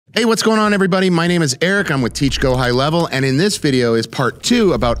Hey, what's going on, everybody? My name is Eric. I'm with Teach Go High Level, and in this video is part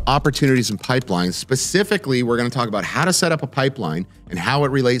 2 about opportunities and pipelines. Specifically, we're going to talk about how to set up a pipeline and how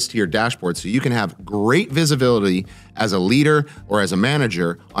it relates to your dashboard so you can have great visibility as a leader or as a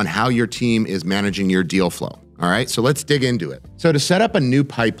manager on how your team is managing your deal flow. All right, so let's dig into it. So to set up a new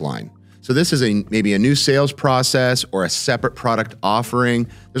pipeline, so this is maybe a new sales process or a separate product offering.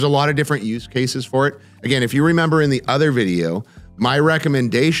 There's a lot of different use cases for it. Again, if you remember in the other video, my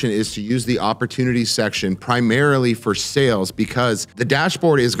recommendation is to use the opportunities section primarily for sales because the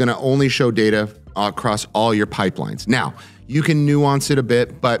dashboard is going to only show data across all your pipelines. Now, you can nuance it a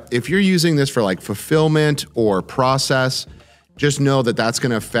bit, but if you're using this for like fulfillment or process, just know that that's going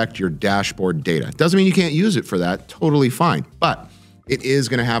to affect your dashboard data. Doesn't mean you can't use it for that, totally fine, but it is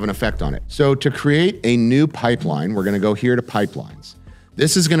going to have an effect on it. So to create a new pipeline, we're going to go here to pipelines.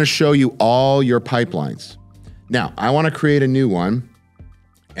 This is going to show you all your pipelines. Now, I want to create a new one,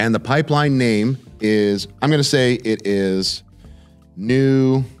 and the pipeline name is, I'm going to say it is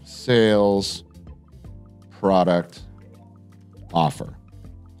New Sales Product Offer.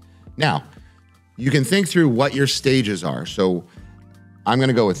 Now, you can think through what your stages are. So I'm going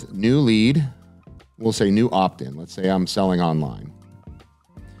to go with new lead. We'll say new opt-in. Let's say I'm selling online.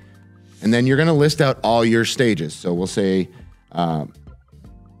 And then you're going to list out all your stages. So we'll say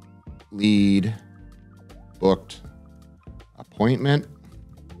lead, booked, appointment,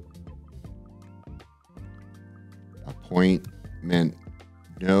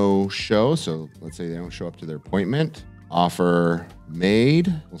 no show. So let's say they don't show up to their appointment. Offer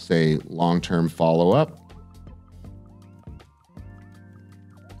made, we'll say long-term follow-up.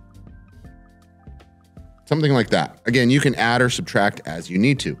 Something like that. Again, you can add or subtract as you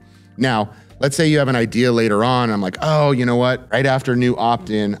need to. Now, let's say you have an idea later on. I'm like, oh, you know what? Right after new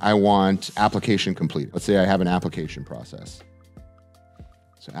opt-in, I want application complete. Let's say I have an application process.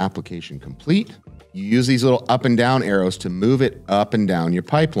 So application complete. You use these little up and down arrows to move it up and down your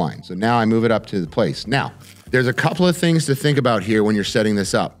pipeline. So now I move it up to the place. Now, there's a couple of things to think about here when you're setting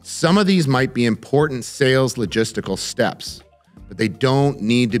this up. Some of these might be important sales logistical steps, but they don't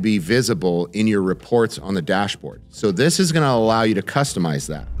need to be visible in your reports on the dashboard. So this is going to allow you to customize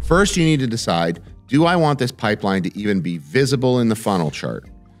that. First, you need to decide, do I want this pipeline to even be visible in the funnel chart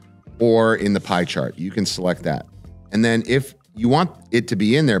or in the pie chart? You can select that. And then if you want it to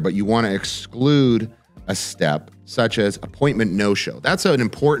be in there, but you want to exclude a step such as appointment no-show. That's an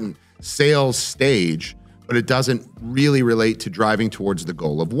important sales stage, but it doesn't really relate to driving towards the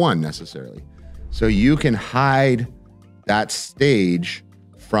goal of 1 necessarily. So you can hide that stage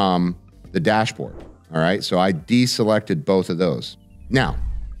from the dashboard. All right, so I deselected both of those. Now,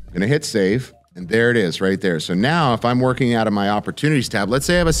 I'm gonna hit save, and there it is right there. So now if I'm working out of my opportunities tab, let's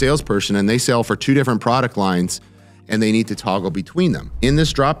say I have a salesperson and they sell for 2 different product lines and they need to toggle between them. In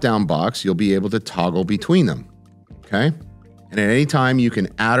this drop-down box, you'll be able to toggle between them, okay? And at any time you can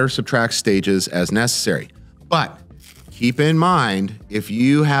add or subtract stages as necessary. But keep in mind, if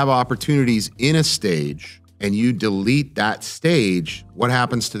you have opportunities in a stage and you delete that stage, what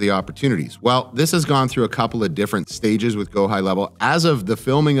happens to the opportunities? Well, this has gone through a couple of different stages with GoHighLevel. As of the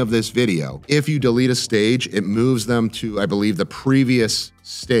filming of this video, if you delete a stage, it moves them to, I believe, the previous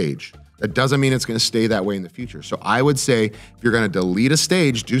stage. That doesn't mean it's going to stay that way in the future. So I would say if you're going to delete a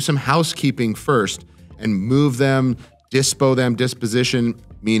stage, do some housekeeping first and move them, disposition,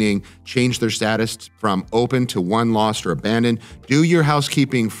 meaning change their status from open to 1 lost or abandoned. Do your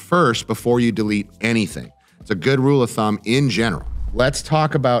housekeeping first before you delete anything. It's a good rule of thumb in general. Let's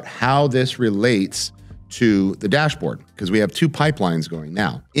talk about how this relates to the dashboard because we have 2 pipelines going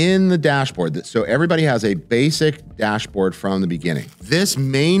now. In the dashboard, so everybody has a basic dashboard from the beginning. This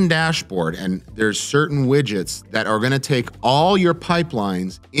main dashboard, and there's certain widgets that are going to take all your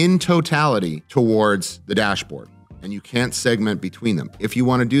pipelines in totality towards the dashboard. And you can't segment between them. If you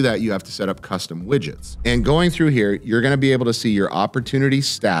want to do that, you have to set up custom widgets. And going through here, you're going to be able to see your opportunity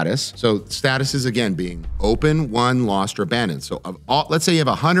status. So status is again being open, 1, lost, or abandoned. So let's say you have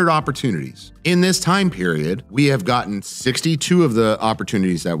 100 opportunities. In this time period, we have gotten 62 of the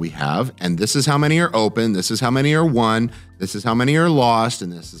opportunities that we have, and this is how many are open, this is how many are 1, this is how many are lost,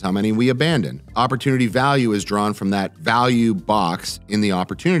 and this is how many we abandoned. Opportunity value is drawn from that value box in the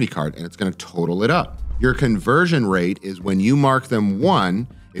opportunity card, and it's going to total it up. Your conversion rate is when you mark them 1.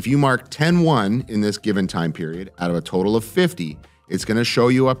 If you mark 10-1 in this given time period out of a total of 50, it's going to show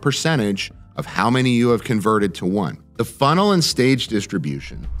you a percentage of how many you have converted to 1. The funnel and stage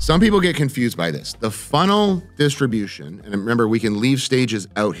distribution. Some people get confused by this. The funnel distribution, and remember we can leave stages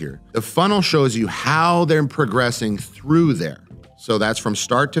out here. The funnel shows you how they're progressing through there. So that's from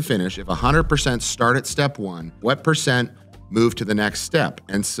start to finish. If 100% start at step 1, what percent move to the next step,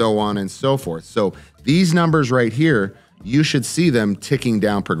 and so on and so forth. So these numbers right here, you should see them ticking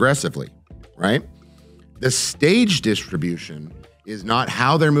down progressively, right? The stage distribution is not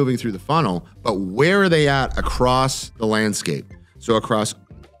how they're moving through the funnel, but where are they at across the landscape? So across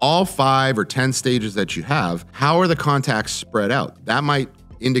all 5 or 10 stages that you have, how are the contacts spread out? That might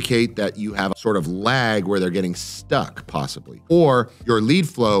indicate that you have a sort of lag where they're getting stuck possibly, or your lead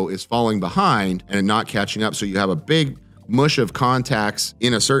flow is falling behind and not catching up. So you have a big mush of contacts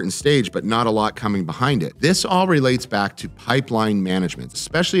in a certain stage, but not a lot coming behind it. This all relates back to pipeline management,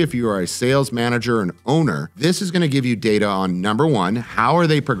 especially if you are a sales manager and owner. This is going to give you data on, number 1, how are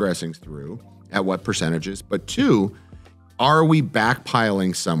they progressing through, at what percentages, but 2, are we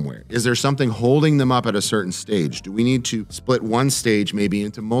backpiling somewhere? Is there something holding them up at a certain stage? Do we need to split one stage maybe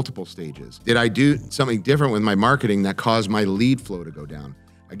into multiple stages? Did I do something different with my marketing that caused my lead flow to go down?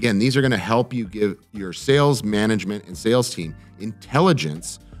 Again, these are going to help you give your sales management and sales team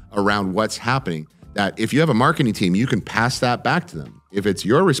intelligence around what's happening, that if you have a marketing team, you can pass that back to them. If it's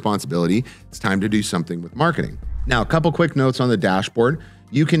your responsibility, it's time to do something with marketing. Now, a couple quick notes on the dashboard.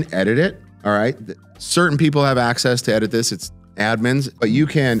 You can edit it, all right? Certain people have access to edit this, it's admins, but you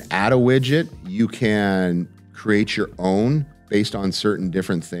can add a widget, you can create your own based on certain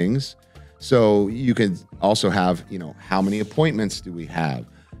different things. So you can also have, how many appointments do we have?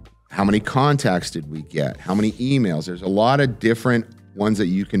 How many contacts did we get? How many emails? There's a lot of different ones that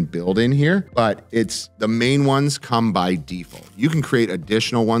you can build in here, but it's the main ones come by default. You can create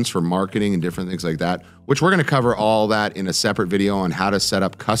additional ones for marketing and different things like that, which we're going to cover all that in a separate video on how to set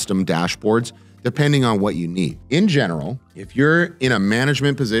up custom dashboards depending on what you need. In general, if you're in a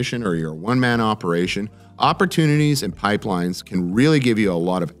management position or you're a one-man operation, opportunities and pipelines can really give you a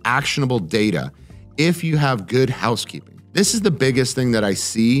lot of actionable data if you have good housekeeping. This is the biggest thing that I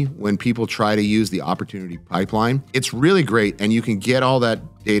see when people try to use the opportunity pipeline. It's really great and you can get all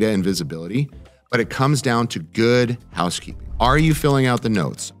that data and visibility, but it comes down to good housekeeping. Are you filling out the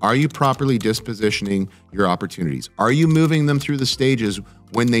notes? Are you properly dispositioning your opportunities? Are you moving them through the stages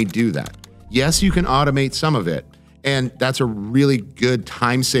when they do that? Yes, you can automate some of it, and that's a really good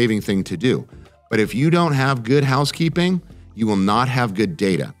time-saving thing to do. But if you don't have good housekeeping, you will not have good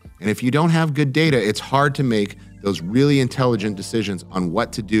data. And if you don't have good data, it's hard to make those really intelligent decisions on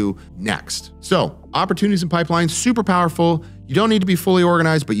what to do next. So, opportunities and pipelines, super powerful. You don't need to be fully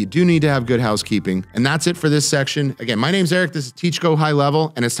organized, but you do need to have good housekeeping. And that's it for this section. Again, my name's Eric, this is Teach Go High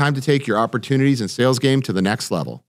Level, and it's time to take your opportunities and sales game to the next level.